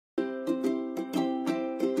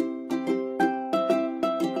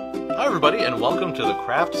Hi everybody and welcome to the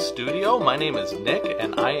Craft Studio. My name is Nick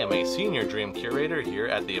and I am a senior dream curator here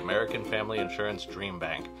at the American Family Insurance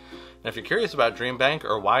DreamBank. Now if you're curious about DreamBank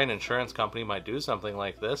or why an insurance company might do something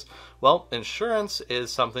like this, well, insurance is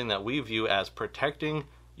something that we view as protecting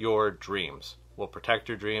your dreams. We'll protect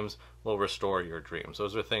your dreams, we'll restore your dreams.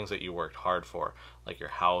 Those are things that you worked hard for, like your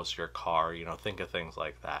house, your car, think of things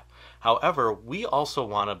like that. However, we also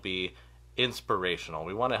want to be inspirational.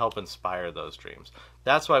 We want to help inspire those dreams.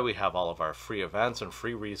 That's why we have all of our free events and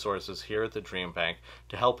free resources here at the DreamBank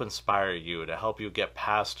to help inspire you, to help you get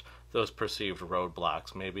past those perceived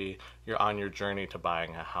roadblocks. Maybe you're on your journey to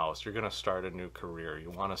buying a house, you're going to start a new career, you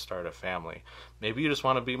want to start a family. Maybe you just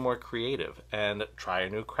want to be more creative and try a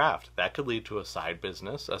new craft. That could lead to a side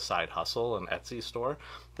business, a side hustle, an Etsy store,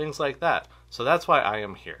 things like that. So that's why I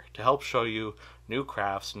am here, to help show you new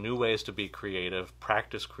crafts, new ways to be creative,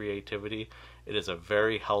 practice creativity. It is a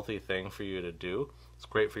very healthy thing for you to do. It's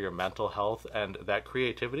great for your mental health, and that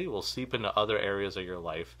creativity will seep into other areas of your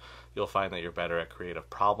life. You'll find that you're better at creative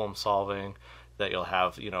problem solving, that you'll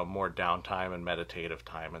have, more downtime and meditative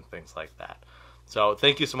time and things like that. So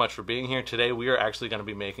thank you so much for being here. Today we are actually going to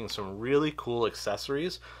be making some really cool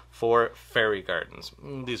accessories for fairy gardens.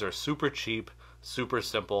 These are super cheap, super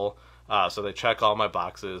simple. So they check all my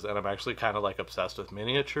boxes, and I'm actually kind of like obsessed with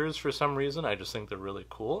miniatures for some reason. I just think they're really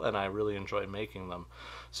cool, and I really enjoy making them.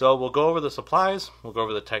 So we'll go over the supplies, we'll go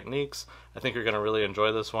over the techniques. I think you're going to really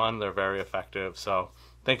enjoy this one. They're very effective. So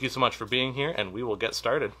thank you so much for being here, and we will get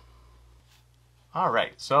started.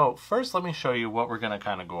 Alright, so first let me show you what we're going to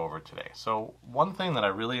kind of go over today. So one thing that I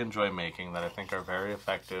really enjoy making that I think are very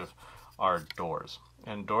effective are doors.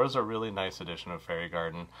 And doors are a really nice addition to a fairy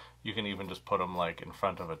garden. You can even just put them like in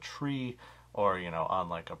front of a tree or, on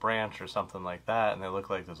like a branch or something like that, and they look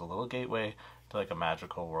like there's a little gateway to like a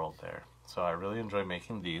magical world there. So I really enjoy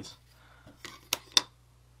making these.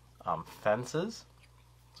 Fences.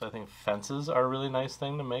 So I think fences are a really nice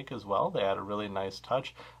thing to make as well. They add a really nice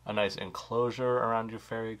touch, a nice enclosure around your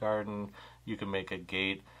fairy garden. You can make a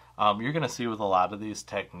gate. You're going to see with a lot of these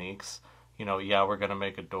techniques, yeah, we're going to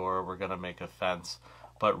make a door, we're going to make a fence,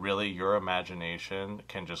 but really your imagination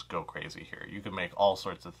can just go crazy here. You can make all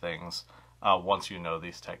sorts of things once you know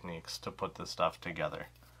these techniques to put this stuff together.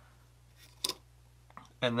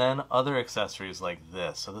 And then other accessories like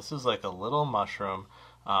this. So this is like a little mushroom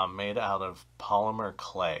made out of polymer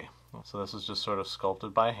clay. So this is just sort of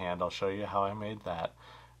sculpted by hand. I'll show you how I made that.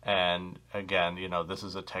 And again, this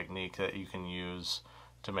is a technique that you can use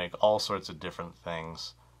to make all sorts of different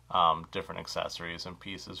things. Different accessories and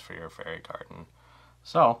pieces for your fairy garden.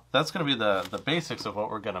 So that's going to be the basics of what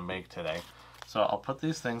we're going to make today. So I'll put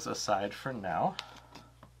these things aside for now,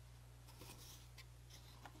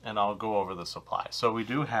 and I'll go over the supply. So we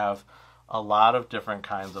do have a lot of different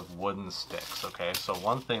kinds of wooden sticks, okay? So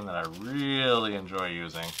one thing that I really enjoy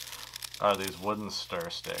using are these wooden stir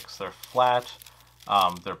sticks. They're flat,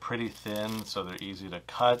 they're pretty thin, so they're easy to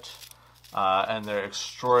cut. And they're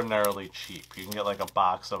extraordinarily cheap. You can get like a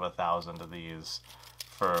box of 1,000 of these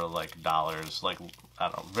for like dollars, like, I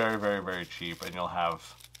don't know, very, very, very cheap, and you'll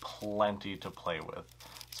have plenty to play with.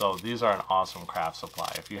 So these are an awesome craft supply.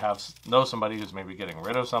 If you know somebody who's maybe getting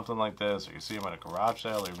rid of something like this, or you see them at a garage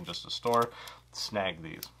sale, or even just a store, snag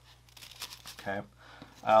these. Okay.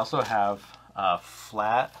 I also have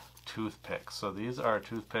flat toothpicks. So these are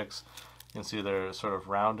toothpicks. You can see they're sort of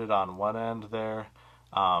rounded on one end there.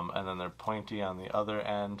 And then they're pointy on the other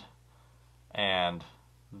end, and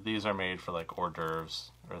these are made for like hors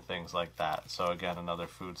d'oeuvres or things like that. So again, another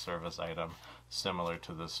food service item similar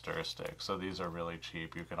to the stir stick. So these are really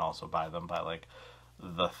cheap. You can also buy them by like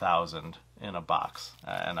the 1,000 in a box,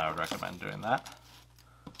 and I would recommend doing that.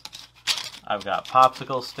 I've got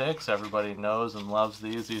popsicle sticks. Everybody knows and loves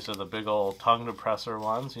these. These are the big old tongue depressor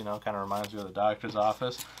ones, kind of reminds you of the doctor's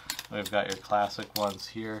office. We've got your classic ones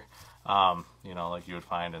here. Like you would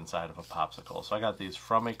find inside of a popsicle. So I got these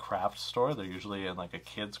from a craft store. They're usually in like a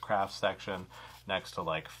kids craft section next to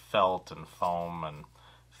like felt and foam and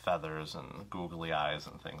feathers and googly eyes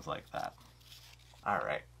and things like that.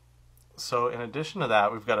 Alright, so in addition to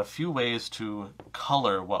that, we've got a few ways to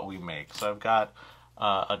color what we make. So I've got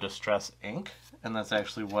a distress ink, and that's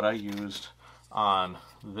actually what I used on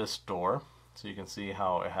this door. So you can see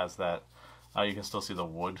how it has that, you can still see the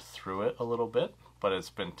wood through it a little bit, but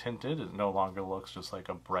it's been tinted. It no longer looks just like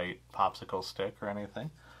a bright popsicle stick or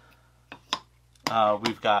anything.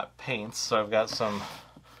 We've got paints, so I've got some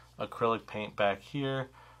acrylic paint back here,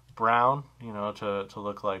 brown, to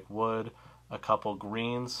look like wood, a couple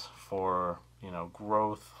greens for,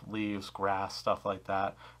 growth, leaves, grass, stuff like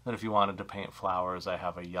that. Then if you wanted to paint flowers, I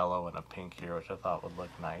have a yellow and a pink here, which I thought would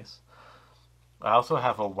look nice. I also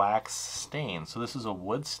have a wax stain. So this is a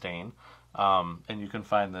wood stain, and you can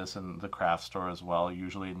find this in the craft store as well,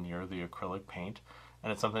 usually near the acrylic paint.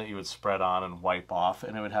 And it's something that you would spread on and wipe off,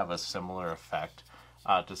 and it would have a similar effect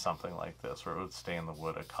to something like this, where it would stain the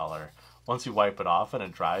wood a color. Once you wipe it off and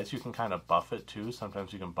it dries, you can kind of buff it too.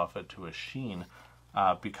 Sometimes you can buff it to a sheen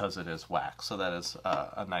because it is wax. So that is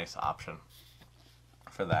a nice option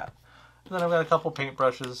for that. And then I've got a couple paint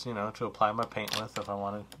brushes, you know, to apply my paint with if I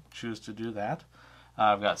want to choose to do that.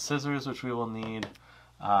 I've got scissors, which we will need.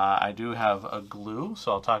 I do have a glue,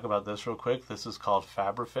 so I'll talk about this real quick. This is called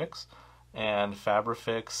Fabrifix. And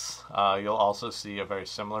Fabrifix, you'll also see a very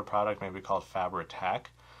similar product, maybe called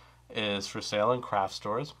Fabri-Tac, is for sale in craft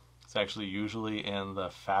stores. It's actually usually in the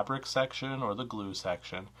fabric section or the glue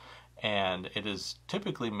section, and it is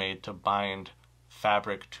typically made to bind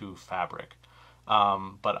fabric to fabric.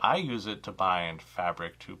 But I use it to bind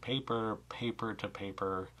fabric to paper, paper to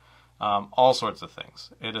paper, all sorts of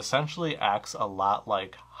things. It essentially acts a lot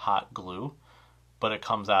like hot glue, but it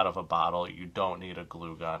comes out of a bottle. You don't need a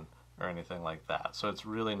glue gun or anything like that. So it's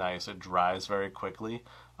really nice. It dries very quickly.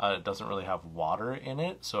 It doesn't really have water in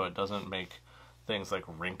it, so it doesn't make things like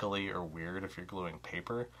wrinkly or weird if you're gluing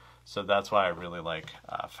paper. So that's why I really like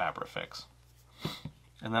Fabrifix.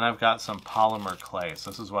 And then I've got some polymer clay. So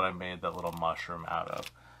this is what I made that little mushroom out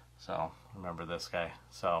of. So remember this guy.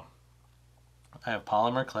 So I have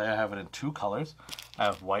polymer clay. I have it in two colors. I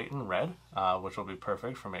have white and red, which will be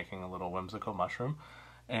perfect for making a little whimsical mushroom.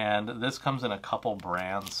 And this comes in a couple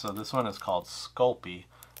brands. So this one is called Sculpey,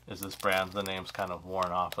 is this brand. The name's kind of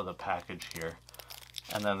worn off of the package here.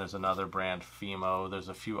 And then there's another brand, Fimo. There's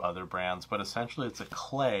a few other brands, but essentially it's a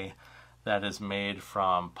clay that is made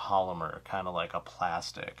from polymer, kind of like a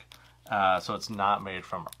plastic. So it's not made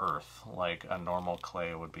from earth like a normal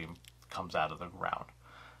clay would be, comes out of the ground.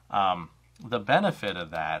 The benefit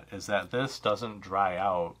of that is that this doesn't dry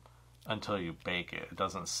out until you bake it. It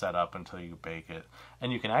doesn't set up until you bake it.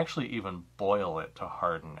 And you can actually even boil it to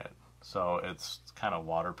harden it. So it's kind of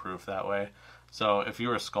waterproof that way. So if you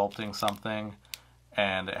were sculpting something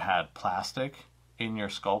and it had plastic in your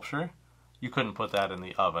sculpture, you couldn't put that in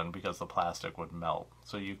the oven because the plastic would melt.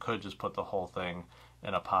 So you could just put the whole thing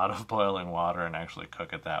in a pot of boiling water and actually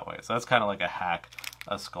cook it that way. So that's kind of like a hack,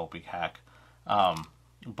 a Sculpey hack.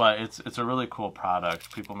 But it's a really cool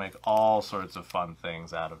product. People make all sorts of fun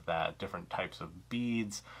things out of that. Different types of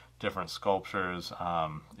beads, different sculptures.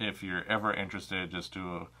 If you're ever interested, just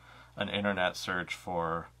do an internet search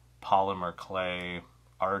for polymer clay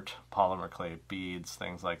art, polymer clay beads,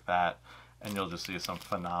 things like that, and you'll just see some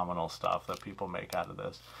phenomenal stuff that people make out of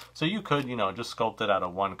this. So you could, you know, just sculpt it out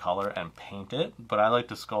of one color and paint it, but I like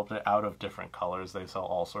to sculpt it out of different colors. They sell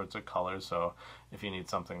all sorts of colors, so if you need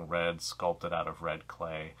something red, sculpt it out of red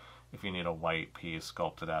clay. If you need a white piece,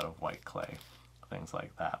 sculpt it out of white clay, things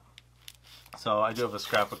like that. So I do have a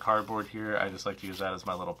scrap of cardboard here. I just like to use that as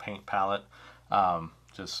my little paint palette.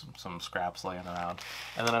 Just some scraps laying around.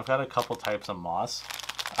 And then I've got a couple types of moss,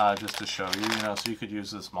 just to show you, you know, so you could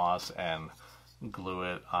use this moss and glue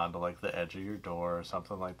it onto like the edge of your door or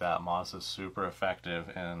something like that. Moss is super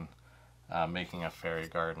effective in making a fairy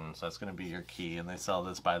garden, so that's going to be your key. And they sell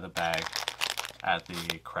this by the bag at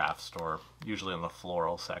the craft store, usually in the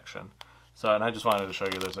floral section. So, and I just wanted to show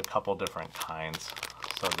you there's a couple different kinds.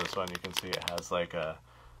 So this one, you can see it has like a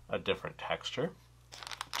different texture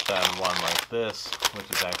than one like this, which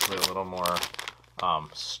is actually a little more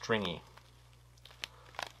stringy.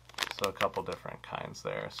 So a couple different kinds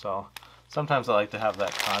there. So sometimes I like to have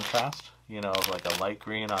that contrast, you know, of like a light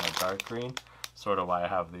green on a dark green, sort of why I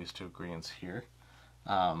have these two greens here,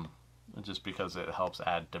 just because it helps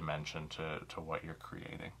add dimension to what you're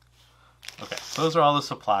creating. Okay, so those are all the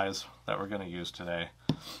supplies that we're going to use today.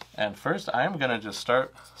 And first I'm going to just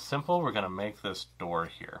start simple. We're going to make this door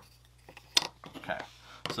here. Okay,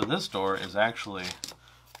 so this door is actually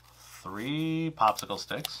 3 popsicle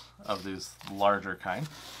sticks of these larger kind.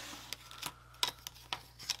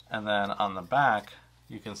 And then on the back,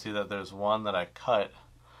 you can see that there's one that I cut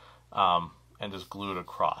and just glued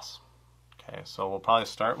across. Okay, so we'll probably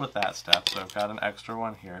start with that step. So I've got an extra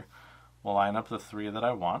one here. We'll line up the 3 that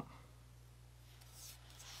I want.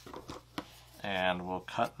 And we'll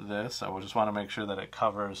cut this. I will just want to make sure that it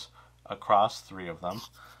covers across 3 of them.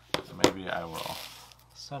 So maybe I will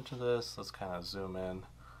center this. Let's kind of zoom in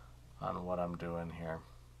on what I'm doing here.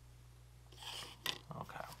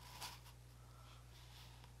 Okay.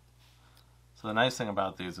 So the nice thing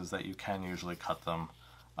about these is that you can usually cut them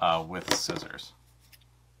with scissors.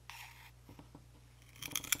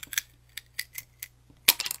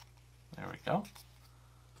 There we go.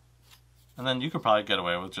 And then you could probably get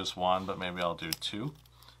away with just one, but maybe I'll do 2.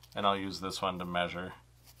 and I'll use this one to measure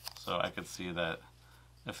so I could see that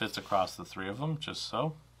it fits across the 3 of them, just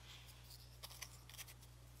so.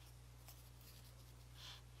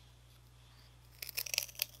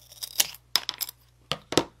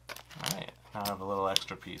 Alright, now I have a little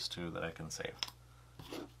extra piece too that I can save.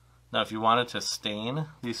 Now if you wanted to stain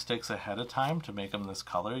these sticks ahead of time to make them this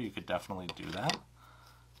color, you could definitely do that.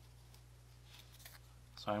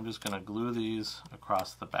 So I'm just going to glue these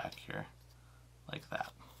across the back here, like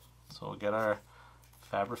that. So we'll get our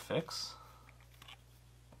Fabrifix.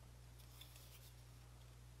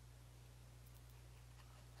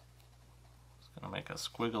 Just going to make a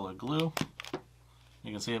squiggle of glue.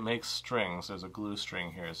 You can see it makes strings. There's a glue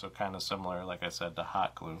string here, so kind of similar, like I said, to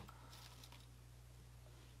hot glue.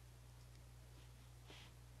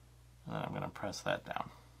 And then I'm going to press that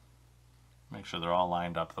down. Make sure they're all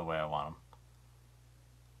lined up the way I want them.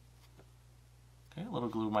 Okay, a little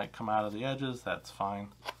glue might come out of the edges, that's fine.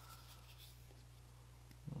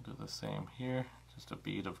 We'll do the same here, just a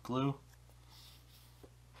bead of glue.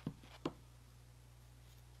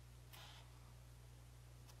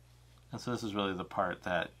 And so this is really the part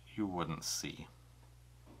that you wouldn't see.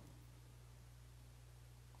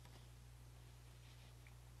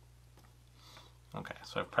 Okay,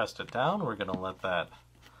 so I've pressed it down. We're going to let that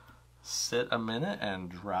sit a minute and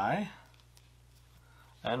dry,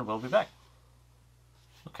 and we'll be back.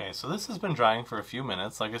 Okay, so this has been drying for a few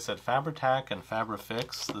minutes. Like I said, Fabri-Tac and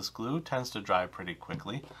Fabrifix, this glue tends to dry pretty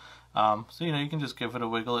quickly. So you can just give it a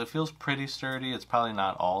wiggle. It feels pretty sturdy. It's probably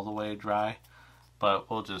not all the way dry, but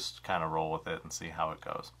we'll just kind of roll with it and see how it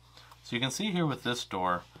goes. So you can see here with this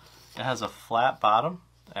door, it has a flat bottom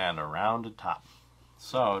and a rounded top.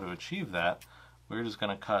 So to achieve that, we're just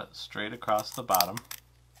going to cut straight across the bottom.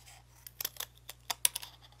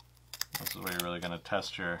 This is where you're really going to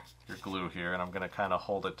test your glue here, and I'm going to kind of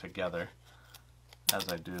hold it together as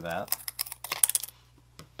I do that.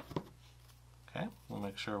 Okay, we'll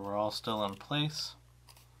make sure we're all still in place.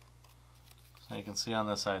 So you can see on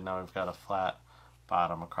this side now we've got a flat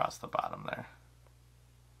bottom across the bottom there.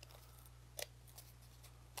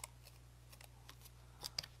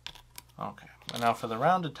 Okay, and now for the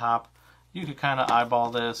rounded top, you could kind of eyeball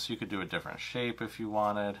this. You could do a different shape if you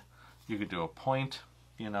wanted. You could do a point,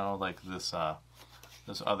 like this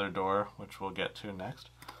this other door, which we'll get to next.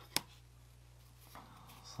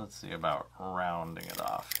 So let's see about rounding it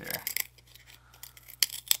off here.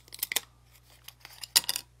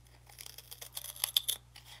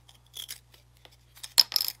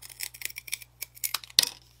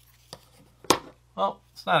 Well,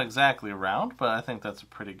 it's not exactly round, but I think that's a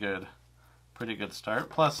pretty good start.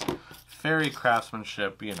 Plus, fairy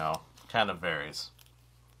craftsmanship, kind of varies.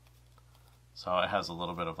 So it has a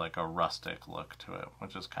little bit of like a rustic look to it,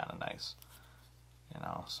 which is kind of nice.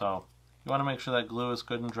 So you want to make sure that glue is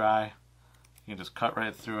good and dry. You can just cut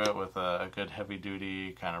right through it with a good heavy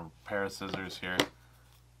duty kind of pair of scissors here.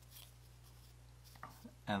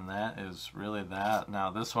 And that is really that.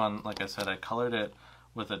 Now this one, like I said, I colored it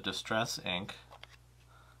with a distress ink,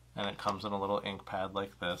 and it comes in a little ink pad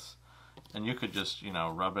like this. And you could just,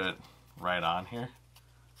 rub it right on here,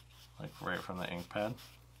 like right from the ink pad.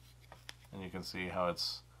 And you can see how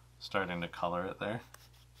it's starting to color it there.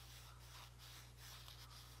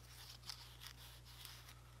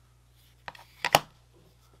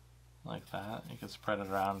 Like that. You can spread it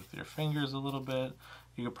around with your fingers a little bit.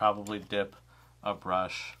 You could probably dip a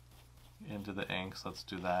brush into the ink, so let's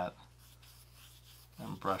do that.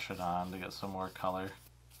 And brush it on to get some more color.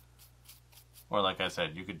 Or like I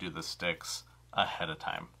said, you could do the sticks ahead of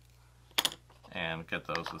time and get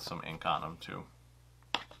those with some ink on them too.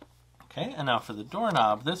 Okay, and now for the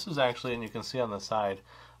doorknob, this is actually, and you can see on the side,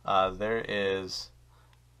 there is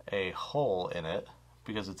a hole in it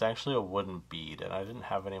because it's actually a wooden bead, and I didn't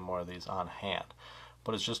have any more of these on hand.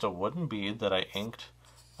 But it's just a wooden bead that I inked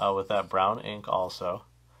with that brown ink also,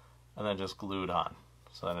 and then just glued on.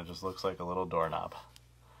 So then it just looks like a little doorknob.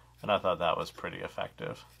 And I thought that was pretty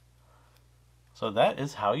effective. So that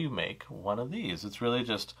is how you make one of these. It's really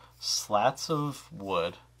just slats of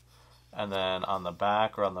wood, and then on the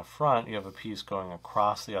back or on the front you have a piece going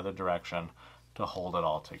across the other direction to hold it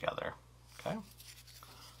all together. Okay,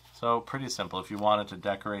 so pretty simple. If you wanted to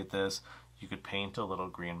decorate this, you could paint a little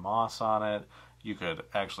green moss on it. You could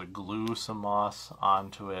actually glue some moss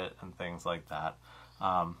onto it and things like that.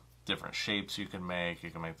 Different shapes you can make.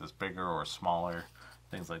 You can make this bigger or smaller,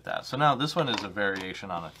 things like that. So now this one is a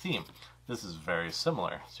variation on a theme. This is very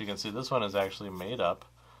similar. So you can see this one is actually made up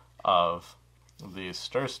of these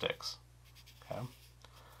stir sticks. Okay,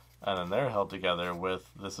 and then they're held together with,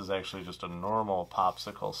 this is actually just a normal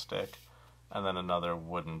popsicle stick, and then another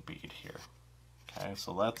wooden bead here. Okay,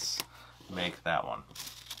 so let's make that one.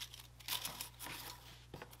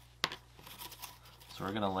 So we're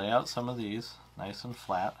going to lay out some of these nice and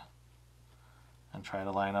flat and try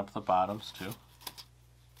to line up the bottoms too.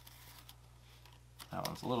 That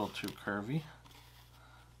one's a little too curvy.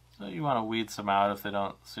 So you want to weed some out if they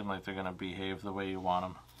don't seem like they're going to behave the way you want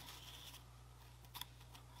them.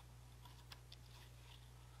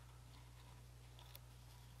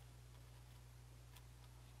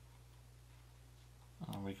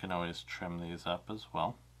 And we can always trim these up as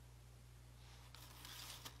well.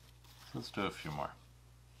 So let's do a few more.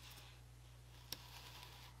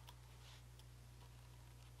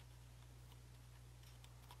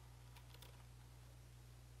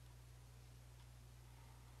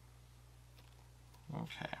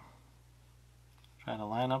 Okay. Try to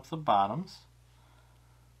line up the bottoms.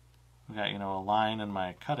 We got, a line in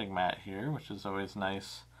my cutting mat here, which is always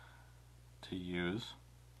nice to use.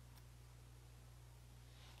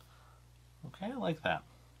 Okay, I like that.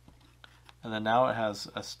 And then now it has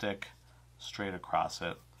a stick straight across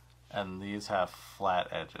it, and these have flat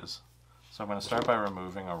edges. So I'm going to start by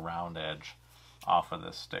removing a round edge off of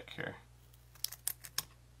this stick here.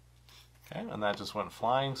 Okay, and that just went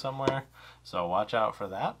flying somewhere, so watch out for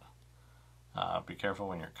that. Be careful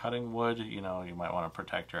when you're cutting wood. You might want to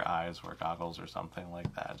protect your eyes, wear goggles or something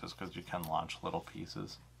like that, just because you can launch little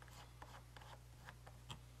pieces.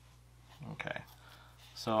 Okay,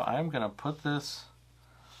 so I'm going to put this,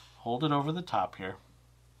 hold it over the top here,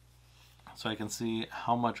 so I can see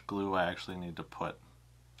how much glue I actually need to put,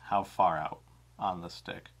 how far out on the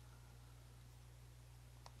stick.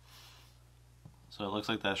 So it looks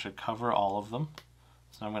like that should cover all of them.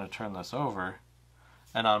 So I'm going to turn this over,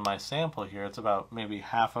 and on my sample here it's about maybe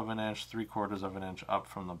 1/2 inch, 3/4 inch up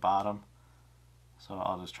from the bottom. So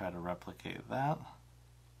I'll just try to replicate that.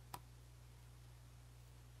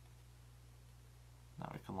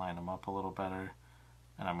 Now we can line them up a little better,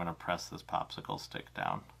 and I'm going to press this popsicle stick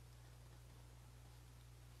down.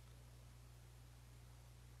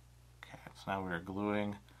 Okay, so now we're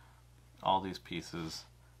gluing all these pieces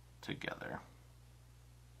together.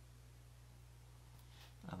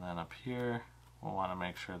 And then up here, we'll want to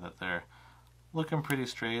make sure that they're looking pretty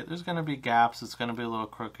straight. There's going to be gaps, it's going to be a little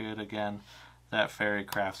crooked. Again, that fairy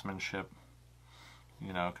craftsmanship,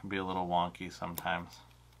 can be a little wonky sometimes.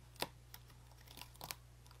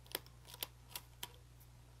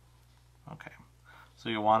 Okay, so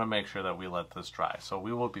you want to make sure that we let this dry. So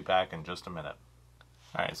we will be back in just a minute.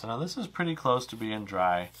 Alright, so now this is pretty close to being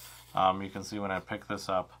dry. You can see when I pick this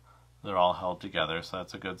up, they're all held together, so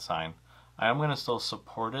that's a good sign. I am going to still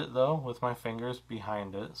support it though with my fingers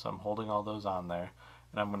behind it, so I'm holding all those on there,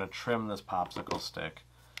 and I'm going to trim this popsicle stick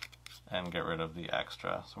and get rid of the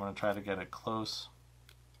extra. So I'm going to try to get it close.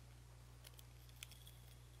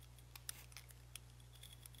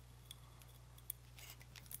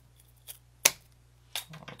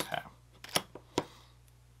 Okay.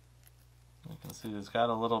 You can see it's got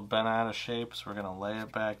a little bent out of shape, so we're going to lay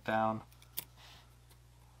it back down,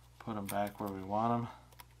 put them back where we want them,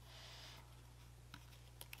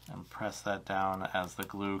 and press that down as the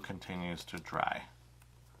glue continues to dry.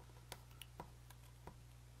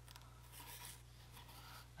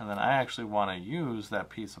 And then I actually want to use that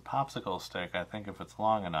piece of popsicle stick, I think, if it's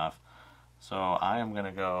long enough. So I am going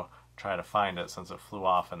to go try to find it since it flew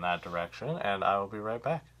off in that direction, and I will be right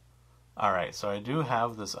back. Alright, so I do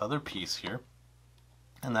have this other piece here,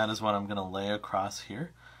 and that is what I'm going to lay across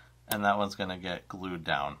here, and that one's going to get glued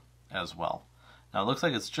down as well. Now it looks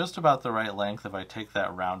like it's just about the right length if I take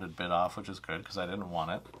that rounded bit off, which is good because I didn't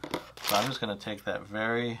want it. So I'm just going to take that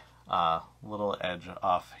very little edge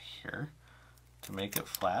off here to make it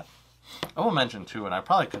flat. I will mention too, and I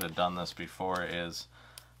probably could have done this before, is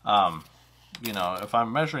if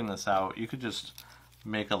I'm measuring this out, you could just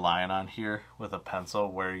make a line on here with a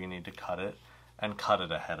pencil where you need to cut it, and cut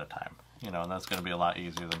it ahead of time. And that's going to be a lot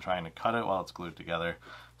easier than trying to cut it while it's glued together.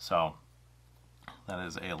 So that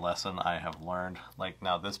is a lesson I have learned. Like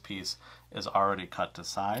now this piece is already cut to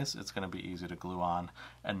size. It's going to be easy to glue on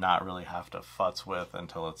and not really have to futz with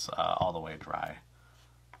until it's all the way dry.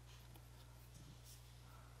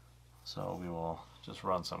 So we will just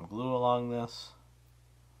run some glue along this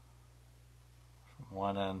from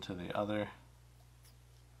one end to the other.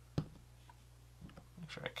 Make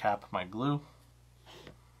sure I cap my glue.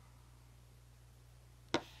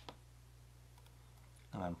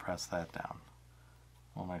 And then press that down.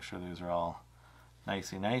 We'll make sure these are all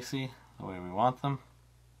nicey the way we want them.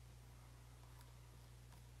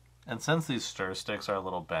 And since these stir sticks are a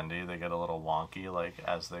little bendy, they get a little wonky like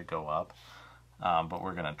as they go up, but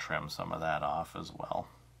we're going to trim some of that off as well.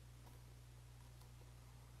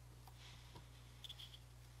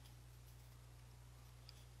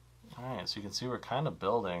 Alright, so you can see we're kind of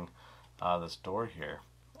building this door here,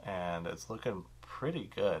 and it's looking pretty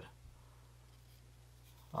good.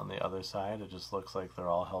 On the other side, it just looks like they're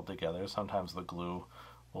all held together. Sometimes the glue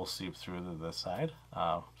will seep through to this side.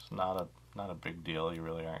 It's not a big deal. You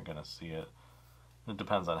really aren't going to see it. It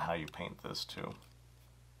depends on how you paint this too.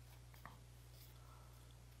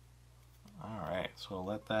 Alright, so we'll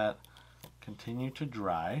let that continue to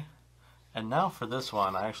dry. And now for this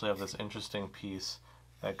one, I actually have this interesting piece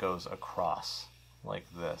that goes across like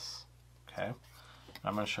this. Okay,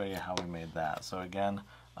 I'm going to show you how we made that. So again,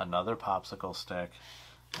 another popsicle stick,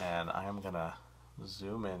 and I am going to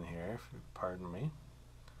zoom in here, if you pardon me.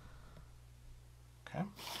 Okay.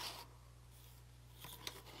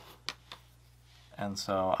 And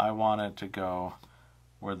so I wanted to go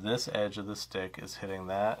where this edge of the stick is hitting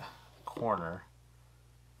that corner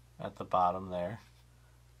at the bottom there,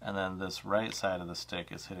 and then this right side of the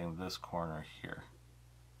stick is hitting this corner here.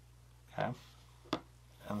 Okay.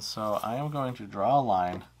 And so I am going to draw a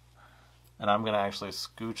line, and I'm going to actually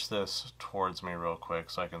scooch this towards me real quick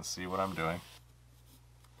so I can see what I'm doing.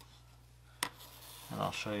 And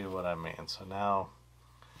I'll show you what I mean. So now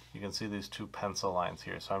you can see these two pencil lines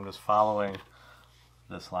here. So I'm just following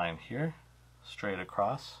this line here, straight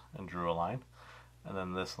across, and drew a line. And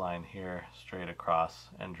then this line here, straight across,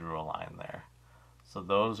 and drew a line there. So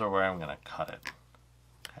those are where I'm going to cut it.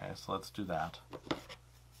 Okay, so let's do that.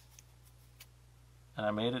 And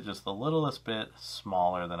I made it just the littlest bit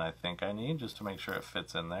smaller than I think I need, just to make sure it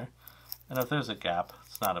fits in there. And if there's a gap,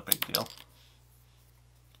 it's not a big deal.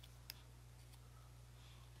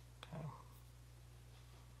 Okay.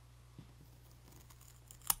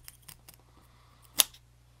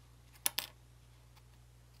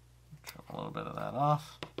 Trim a little bit of that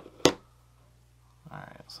off.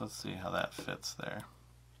 Alright, so let's see how that fits there.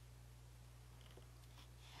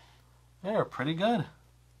 There, pretty good.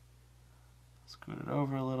 Scoot it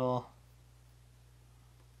over a little.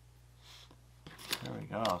 There we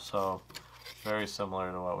go. So very similar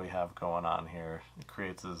to what we have going on here. It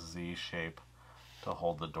creates a Z shape to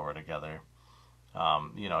hold the door together.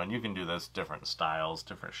 You know, and you can do this different styles,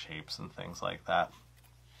 different shapes and things like that.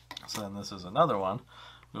 So then this is another one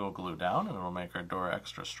we will glue down, and it will make our door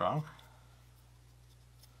extra strong.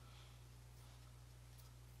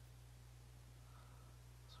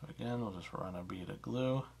 So again, we'll just run a bead of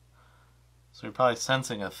glue. So you're probably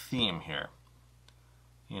sensing a theme here.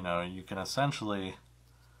 You know, you can essentially,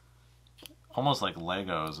 almost like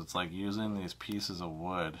Legos, it's like using these pieces of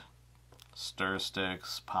wood, stir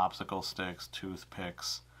sticks, popsicle sticks,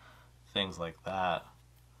 toothpicks, things like that,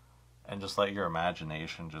 and just let your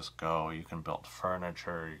imagination just go. You can build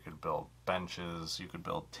furniture, you could build benches, you could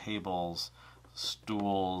build tables,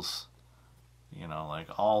 stools, you know, like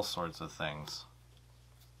all sorts of things.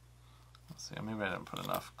 Let's see, maybe I didn't put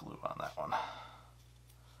enough glue on that one.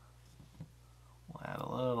 We'll add a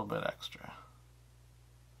little bit extra.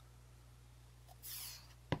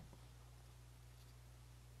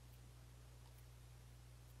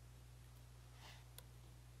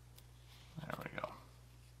 There we go.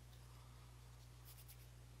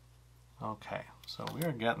 Okay, so we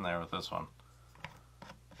are getting there with this one.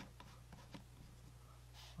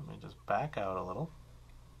 Let me just back out a little.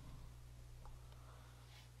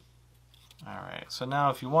 Alright, so now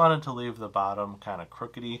if you wanted to leave the bottom kind of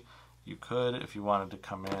crookedy, you could. If you wanted to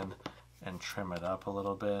come in and trim it up a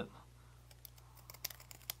little bit,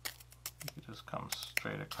 you could just come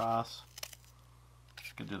straight across.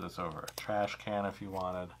 You could do this over a trash can if you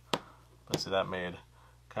wanted. But see, that made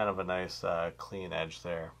kind of a nice clean edge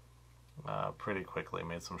there pretty quickly.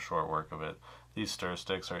 Made some short work of it. These stir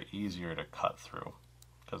sticks are easier to cut through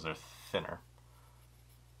because they're thinner.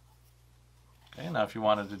 Okay, now if you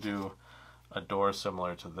wanted to do a door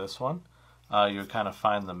similar to this one, you would kind of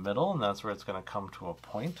find the middle, and that's where it's going to come to a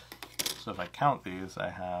point. So if I count these, I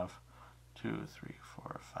have 2, 3,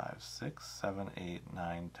 4, 5, 6, 7, 8,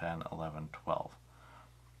 9, 10, 11, 12.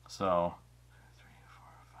 So 3, 4,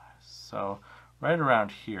 5. So right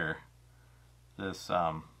around here, this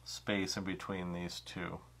space in between these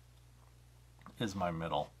two is my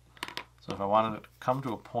middle. So if I wanted it to come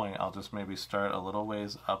to a point, I'll just maybe start a little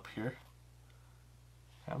ways up here.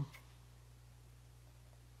 Okay.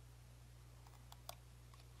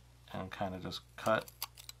 And kind of just cut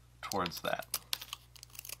towards that.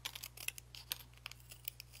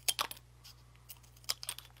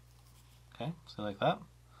 Okay, so like that.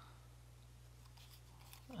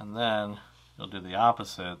 And then you'll do the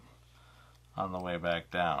opposite on the way back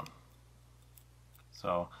down.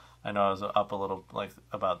 So I know I was up a little, like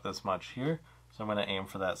about this much here, so I'm going to aim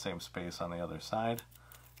for that same space on the other side.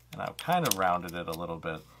 And I've kind of rounded it a little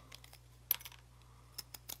bit.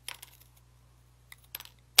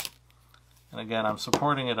 And again, I'm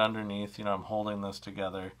supporting it underneath, you know, I'm holding this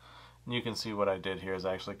together. And you can see what I did here is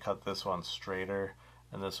I actually cut this one straighter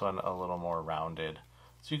and this one a little more rounded.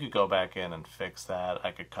 So you could go back in and fix that.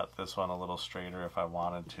 I could cut this one a little straighter if I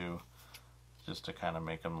wanted to, just to kind of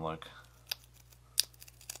make them look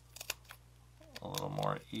a little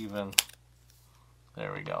more even.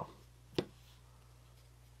 There we go.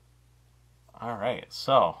 Alright,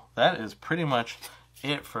 so that is pretty much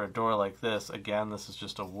it for a door like this. Again, this is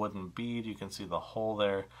just a wooden bead. You can see the hole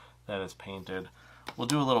there that is painted. We'll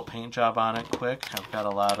do a little paint job on it quick. I've got a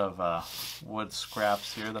lot of wood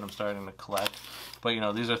scraps here that I'm starting to collect. But you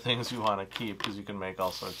know, these are things you want to keep because you can make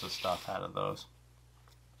all sorts of stuff out of those.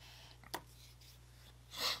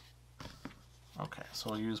 Okay,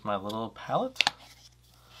 so we'll use my little palette.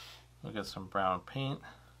 We'll get some brown paint.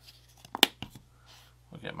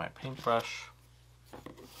 We'll get my paintbrush.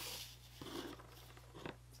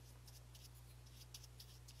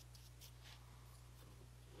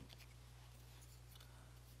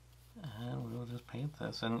 And we will just paint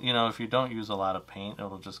this. And you know, if you don't use a lot of paint,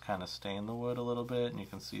 it'll just kind of stain the wood a little bit and you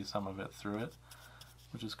can see some of it through it,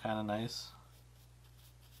 which is kind of nice.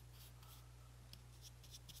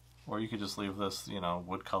 Or you could just leave this, you know,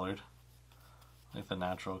 wood colored, like the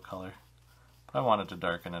natural color. But I wanted to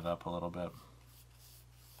darken it up a little bit.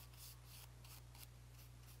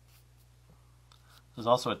 There's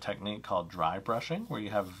also a technique called dry brushing, where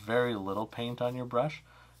you have very little paint on your brush,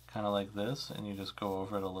 kind of like this, and you just go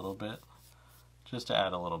over it a little bit, just to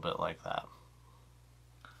add a little bit like that.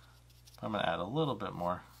 I'm going to add a little bit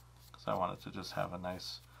more, because I want it to just have a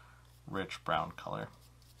nice, rich brown color.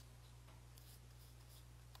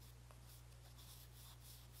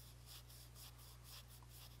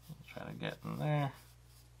 Try to get in there.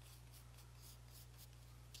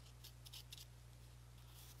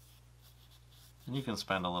 And you can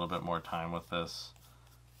spend a little bit more time with this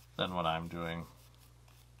than what I'm doing.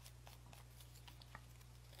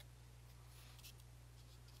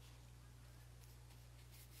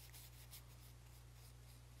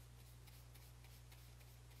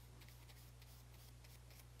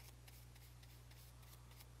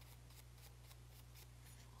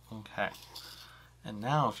 Okay. And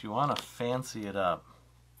now if you want to fancy it up,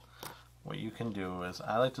 what you can do is,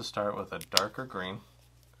 I like to start with a darker green.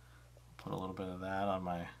 Put a little bit of that on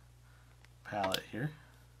my palette here.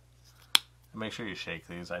 And make sure you shake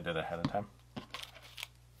these, I did ahead of time.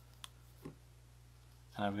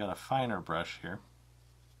 And I've got a finer brush here.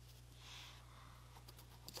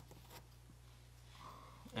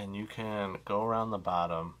 And you can go around the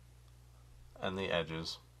bottom and the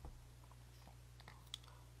edges.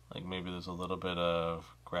 Like maybe there's a little bit of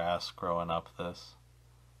grass growing up this.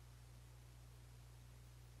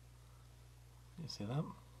 You see that?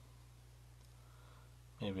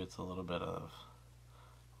 Maybe it's a little bit of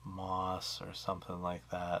moss or something like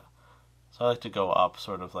that. So I like to go up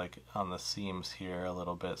sort of like on the seams here a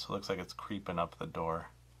little bit, so it looks like it's creeping up the door.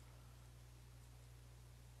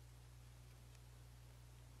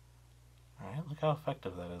 Alright, look how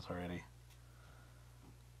effective that is already.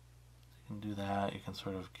 You can do that, you can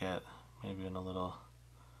sort of get maybe in the little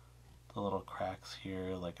cracks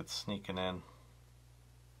here, like it's sneaking in.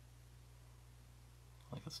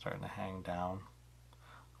 Like it's starting to hang down.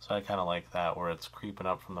 So I kind of like that, where it's creeping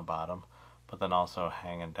up from the bottom, but then also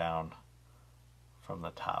hanging down from the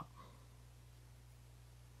top.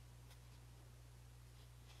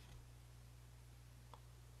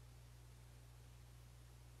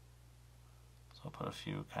 So I'll put a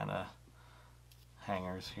few kind of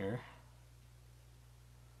hangers here.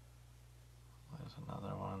 There's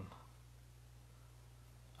another one.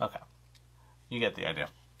 Okay, you get the idea.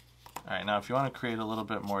 Alright, now if you want to create a little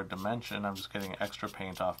bit more dimension, I'm just getting extra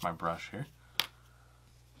paint off my brush here.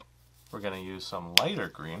 We're going to use some lighter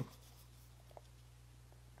green.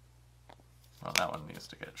 Well, that one needs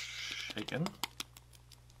to get shaken.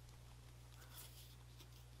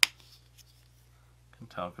 You can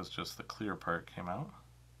tell because just the clear part came out.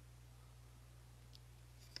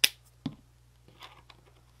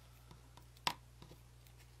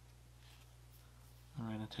 I'm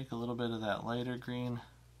going to take a little bit of that lighter green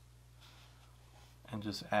and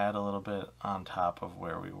just add a little bit on top of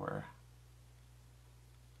where we were.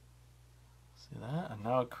 See that? And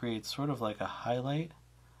now it creates sort of like a highlight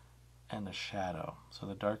and a shadow. So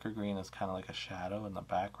the darker green is kind of like a shadow in the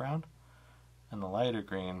background, and the lighter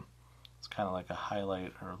green is kind of like a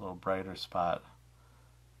highlight or a little brighter spot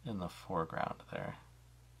in the foreground there.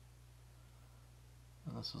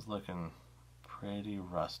 And this is looking pretty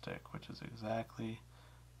rustic, which is exactly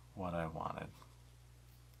what I wanted.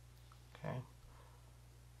 Okay.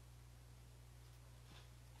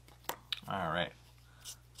 Alright,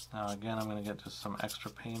 Now again, I'm going to get just some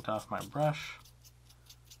extra paint off my brush.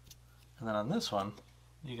 And then on this one,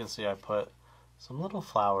 you can see I put some little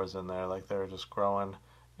flowers in there, like they were just growing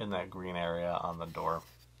in that green area on the door.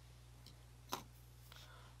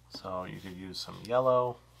 So you could use some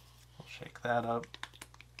yellow. We'll shake that up.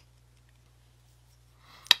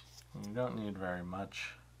 And you don't need very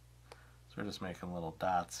much. So we're just making little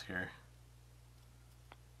dots here.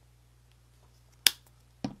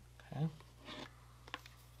 Okay.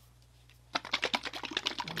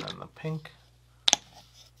 And then the pink.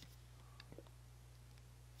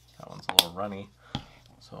 That one's a little runny,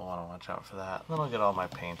 so I want to watch out for that. Then I'll get all my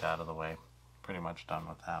paint out of the way. Pretty much done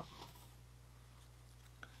with that.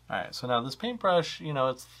 Alright, so now this paintbrush, you know,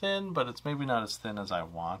 it's thin, but it's maybe not as thin as I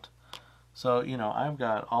want. So, you know, I've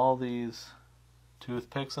got all these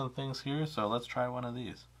toothpicks and things here, so let's try one of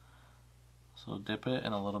these. So dip it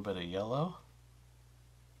in a little bit of yellow.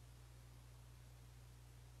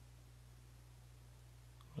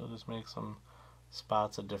 We'll just make some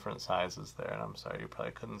spots of different sizes there, and I'm sorry you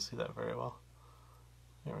probably couldn't see that very well.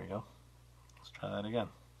 There we go. Let's try that again.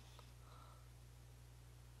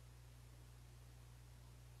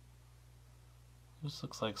 This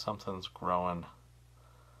looks like something's growing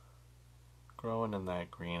in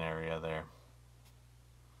that green area there.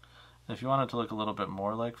 And if you want it to look a little bit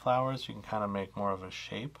more like flowers, you can kind of make more of a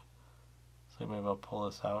shape. So maybe I'll pull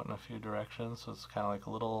this out in a few directions, so it's kind of like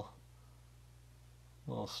a little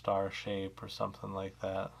star shape or something like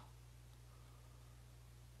that.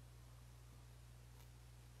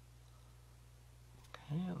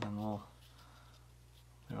 Okay, and then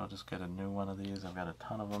maybe I'll just get a new one of these. I've got a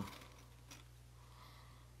ton of them.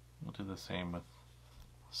 We'll do the same with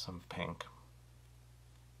some pink.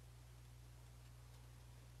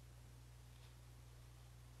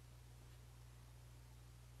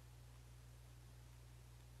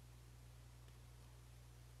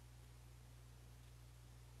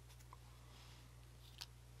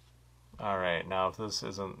 Alright, now if this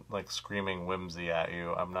isn't like screaming whimsy at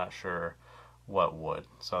you, I'm not sure what would.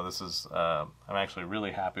 So this is, I'm actually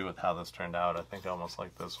really happy with how this turned out. I think I almost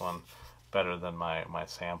like this one better than my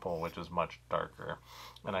sample, which is much darker.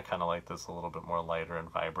 And I kind of like this a little bit more lighter and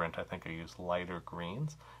vibrant. I think I used lighter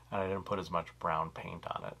greens, and I didn't put as much brown paint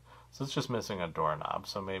on it. So it's just missing a doorknob,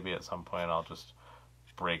 so maybe at some point I'll just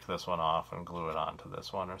break this one off and glue it onto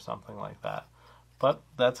this one or something like that. But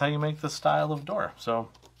that's how you make this style of door. So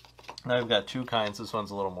now I've got two kinds. This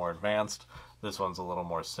one's a little more advanced. This one's a little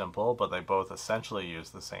more simple, but they both essentially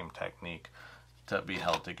use the same technique to be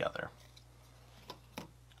held together.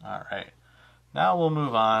 All right, now we'll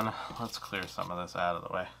move on. Let's clear some of this out of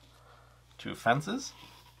the way. To fences.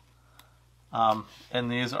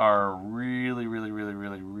 And these are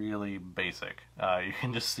really basic. You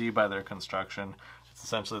can just see by their construction, it's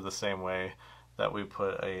essentially the same way that we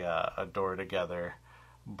put a door together,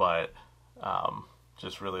 but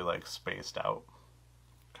just really like spaced out.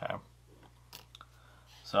 Okay.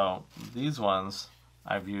 So these ones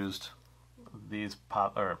I've used these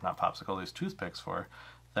these toothpicks for,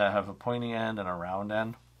 that have a pointy end and a round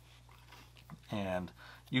end. And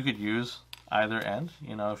you could use either end,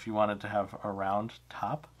 you know, if you wanted to have a round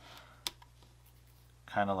top,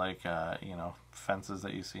 kind of like, you know, fences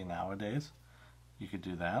that you see nowadays. You could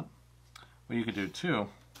do that. What you could do too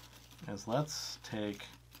is, let's take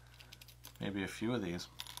maybe a few of these,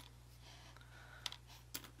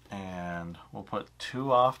 and we'll put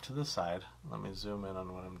two off to the side. Let me zoom in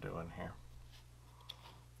on what I'm doing here.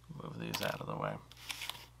 Move these out of the way.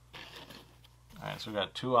 Alright, so we've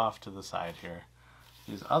got two off to the side here.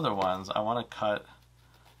 These other ones, I want to cut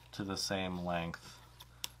to the same length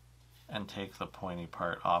and take the pointy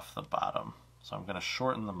part off the bottom. So I'm going to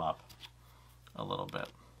shorten them up a little bit.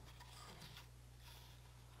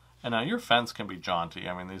 And now your fence can be jaunty.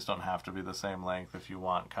 I mean, these don't have to be the same length if you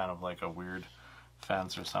want kind of like a weird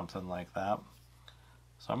fence or something like that.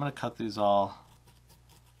 So I'm going to cut these all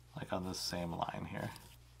like on this same line here.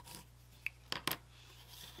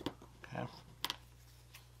 Okay.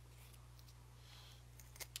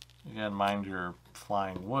 Again, mind your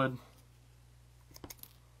flying wood.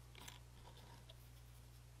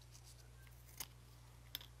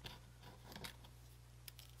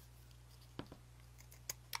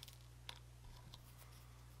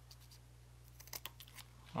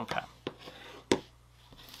 Okay.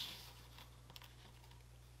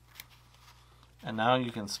 And now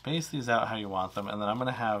you can space these out how you want them, and then I'm going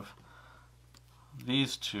to have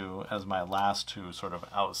these two as my last two sort of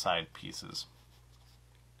outside pieces.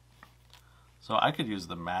 So I could use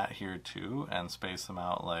the mat here too and space them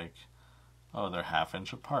out like, oh, they're 1/2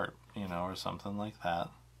 inch apart, you know, or something like that.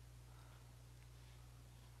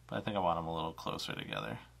 But I think I want them a little closer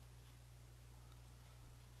together.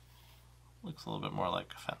 looks a little bit more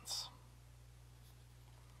like a fence.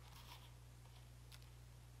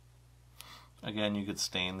 Again, you could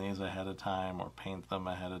stain these ahead of time or paint them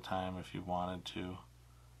ahead of time if you wanted to.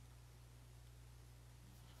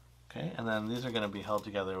 Okay, and then these are going to be held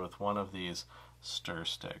together with one of these stir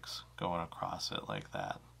sticks going across it like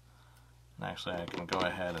that. And actually I can go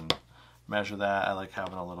ahead and measure that. I like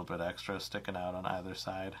having a little bit extra sticking out on either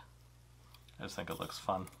side. I just think it looks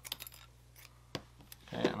fun.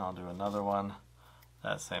 Okay, and I'll do another one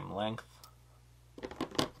that same length.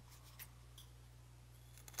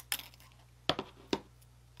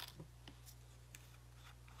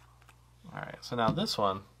 Alright, so now this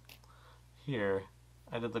one here,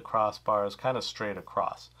 I did the crossbars kind of straight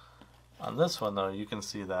across. On this one though, you can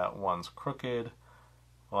see that one's crooked.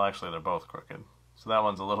 Well, actually they're both crooked. So that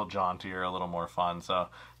one's a little jauntier, a little more fun. So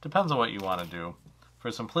it depends on what you want to do.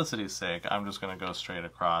 For simplicity's sake, I'm just going to go straight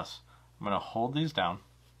across. I'm going to hold these down.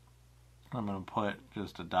 I'm going to put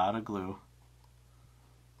just a dot of glue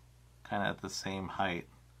kind of at the same height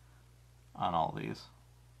on all these.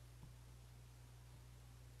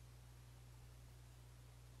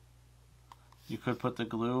 You could put the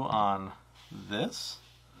glue on this,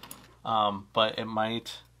 but it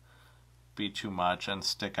might be too much and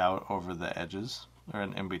stick out over the edges or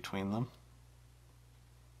in between them.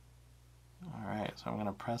 Alright, so I'm going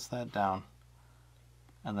to press that down,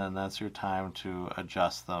 and then that's your time to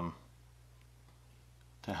adjust them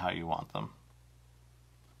to how you want them.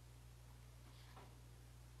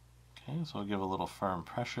 Okay, so we'll give a little firm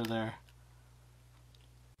pressure there.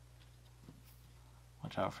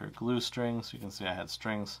 Watch out for your glue strings. You can see I had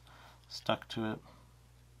strings stuck to it.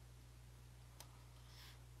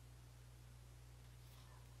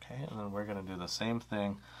 Okay, and then we're going to do the same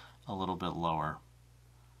thing a little bit lower.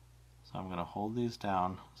 So I'm going to hold these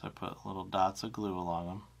down as I put little dots of glue along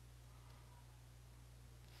them.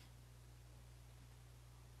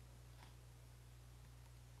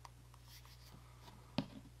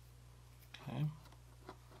 Okay.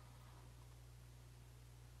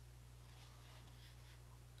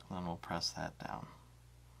 And then we'll press that down.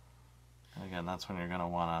 And again, that's when you're going to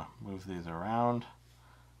want to move these around.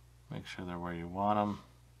 Make sure they're where you want them.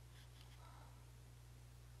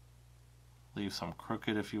 Leave some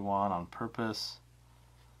crooked if you want on purpose.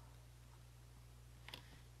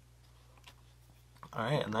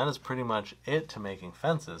 Alright, and that is pretty much it to making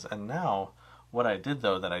fences. And now, what I did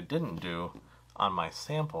though that I didn't do on my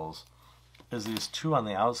samples is these two on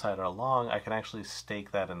the outside are long. I can actually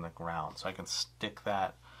stake that in the ground. So I can stick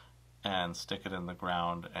that and stick it in the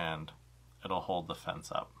ground and it'll hold the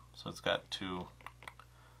fence up. So it's got two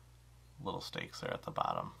little stakes there at the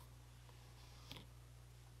bottom.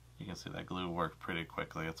 You can see that glue worked pretty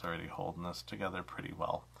quickly. It's already holding this together pretty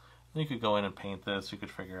well. And you could go in and paint this. You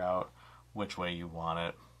could figure out which way you want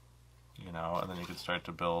it, you know, and then you could start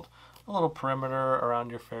to build a little perimeter around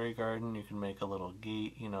your fairy garden. You can make a little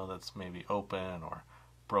gate, you know, that's maybe open or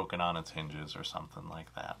broken on its hinges or something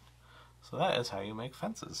like that. So that is how you make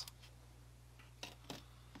fences.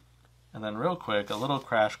 And then real quick, a little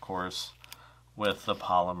crash course with the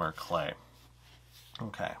polymer clay.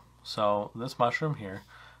 Okay, so this mushroom here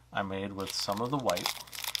I made with some of the white.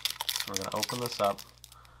 So we're going to open this up.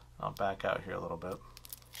 I'll back out here a little bit.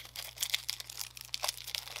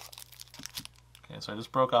 Okay, so I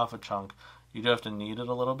just broke off a chunk. You do have to knead it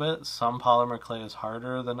a little bit. Some polymer clay is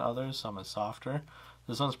harder than others, some is softer.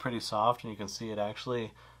 This one's pretty soft, and you can see it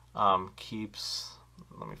actually keeps,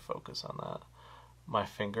 let me focus on that, my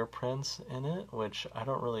fingerprints in it, which I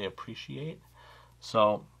don't really appreciate.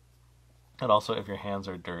 So, and also if your hands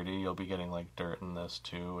are dirty, you'll be getting like dirt in this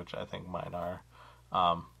too, which I think mine are.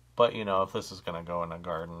 But you know, if this is going to go in a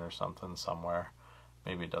garden or something somewhere,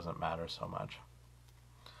 maybe it doesn't matter so much.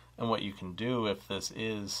 And what you can do if this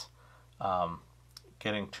is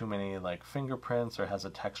getting too many like fingerprints or has a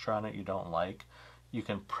texture on it you don't like, you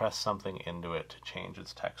can press something into it to change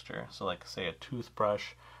its texture. So like say a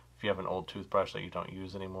toothbrush, if you have an old toothbrush that you don't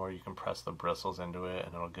use anymore, you can press the bristles into it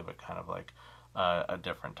and it'll give it kind of like a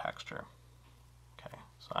different texture. Okay,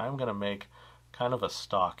 so I'm going to make kind of a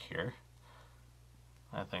stalk here.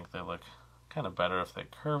 I think they look kind of better if they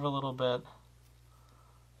curve a little bit.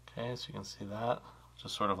 Okay, so you can see that.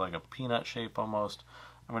 Just sort of like a peanut shape almost.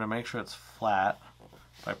 I'm going to make sure it's flat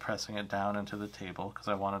by pressing it down into the table because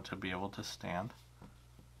I want it to be able to stand.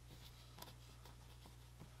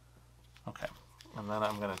 Okay, and then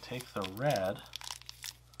I'm going to take the red.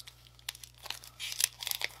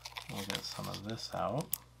 We'll get some of this out.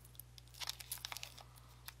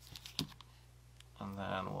 And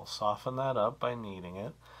then we'll soften that up by kneading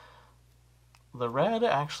it. the red,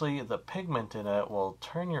 actually, the pigment in it will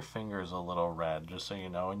turn your fingers a little red, just so you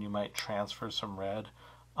know, and you might transfer some red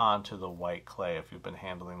onto the white clay if you've been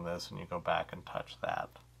handling this and you go back and touch that.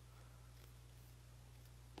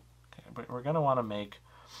 Okay, but we're going to want to make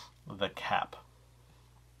the cap.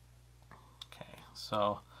 Okay,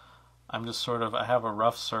 so I'm just I have a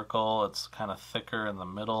rough circle. It's kind of thicker in the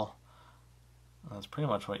middle. That's pretty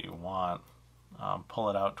much what you want. Pull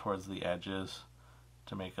it out towards the edges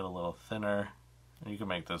to make it a little thinner. You can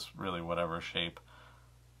make this really whatever shape.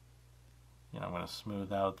 I'm going to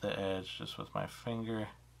smooth out the edge just with my finger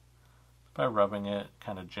by rubbing it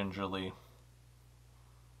kind of gingerly.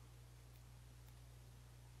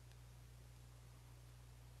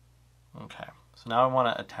 Okay, so now I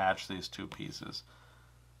want to attach these two pieces.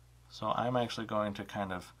 So I'm actually going to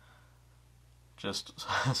kind of just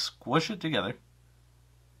squish it together.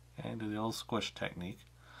 Okay, do the old squish technique.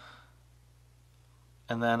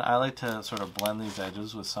 And then I like to sort of blend these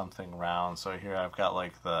edges with something round. So here I've got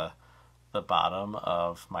like the bottom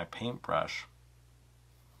of my paintbrush.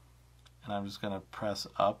 And I'm just going to press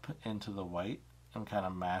up into the white and kind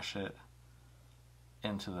of mash it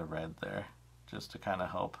into the red there, just to kind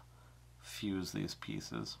of help fuse these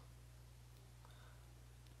pieces.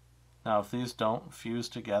 Now if these don't fuse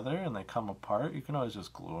together and they come apart, you can always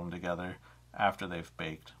just glue them together after they've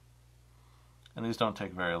baked. And these don't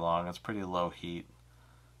take very long. It's pretty low heat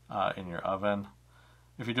in your oven.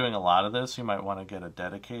 If you're doing a lot of this, you might want to get a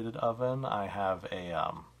dedicated oven. I have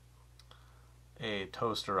a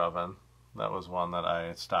toaster oven. That was one that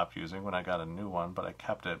I stopped using when I got a new one, but I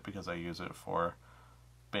kept it because I use it for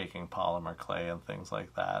baking polymer clay and things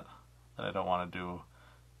like that I don't want to do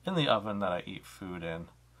in the oven that I eat food in.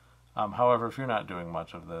 However, if you're not doing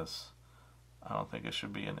much of this, I don't think it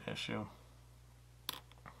should be an issue.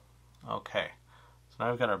 Okay, so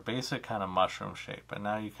now we've got our basic kind of mushroom shape, and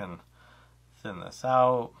now you can thin this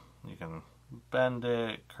out, you can bend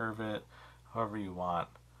it, curve it, however you want.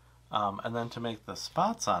 And then to make the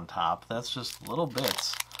spots on top, that's just little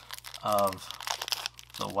bits of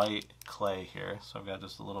the white clay here. So I've got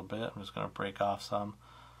just a little bit. I'm just going to break off some,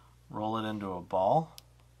 roll it into a ball.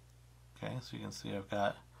 Okay, so you can see I've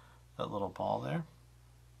got that little ball there.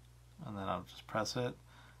 And then I'll just press it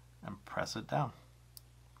and press it down.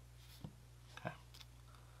 Okay.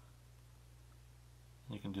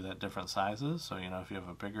 You can do that different sizes. So, if you have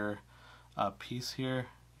a bigger piece here,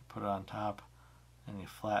 you put it on top and you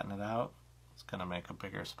flatten it out, it's going to make a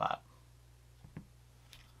bigger spot.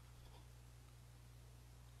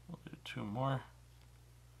 We'll do two more.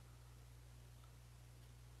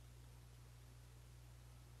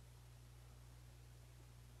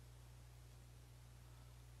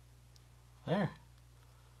 There.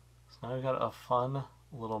 So now we've got a fun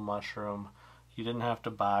little mushroom. You didn't have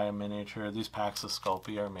to buy a miniature. These packs of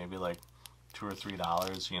Sculpey are maybe like $2 or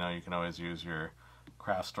 $3. You can always use your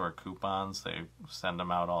craft store coupons. They send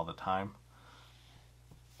them out all the time.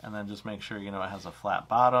 And then just make sure it has a flat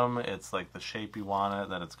bottom. It's like the shape you want it,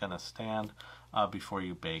 that it's going to stand before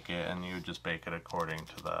you bake it, and you just bake it according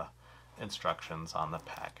to the instructions on the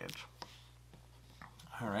package.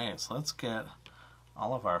 Alright, so let's get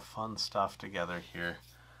all of our fun stuff together here.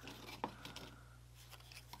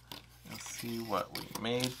 Let's see what we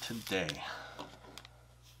made today.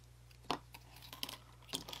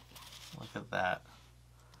 Look at that.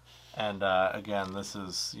 And again, this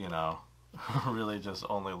is, really just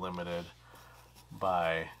only limited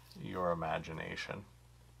by your imagination.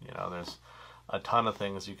 There's a ton of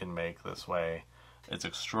things you can make this way. It's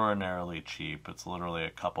extraordinarily cheap. It's literally a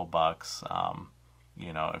couple bucks.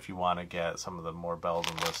 If you want to get some of the more bells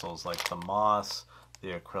and whistles like the moss,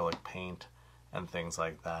 the acrylic paint, and things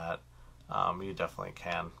like that, you definitely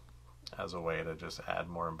can as a way to just add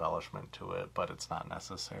more embellishment to it, but it's not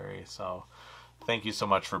necessary. So thank you so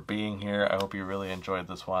much for being here. I hope you really enjoyed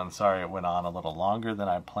this one. Sorry it went on a little longer than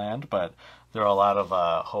I planned, but there are a lot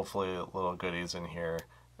of hopefully little goodies in here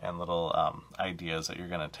and little ideas that you're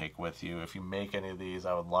going to take with you. If you make any of these,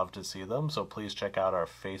 I would love to see them, so please check out our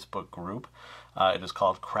Facebook group. It is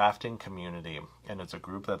called Crafting Community, and it's a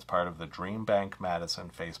group that's part of the DreamBank Madison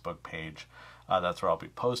Facebook page. That's where I'll be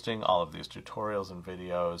posting all of these tutorials and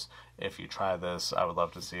videos. If you try this, I would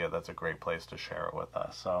love to see it. That's a great place to share it with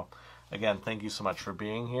us. So again, thank you so much for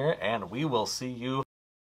being here, and we will see you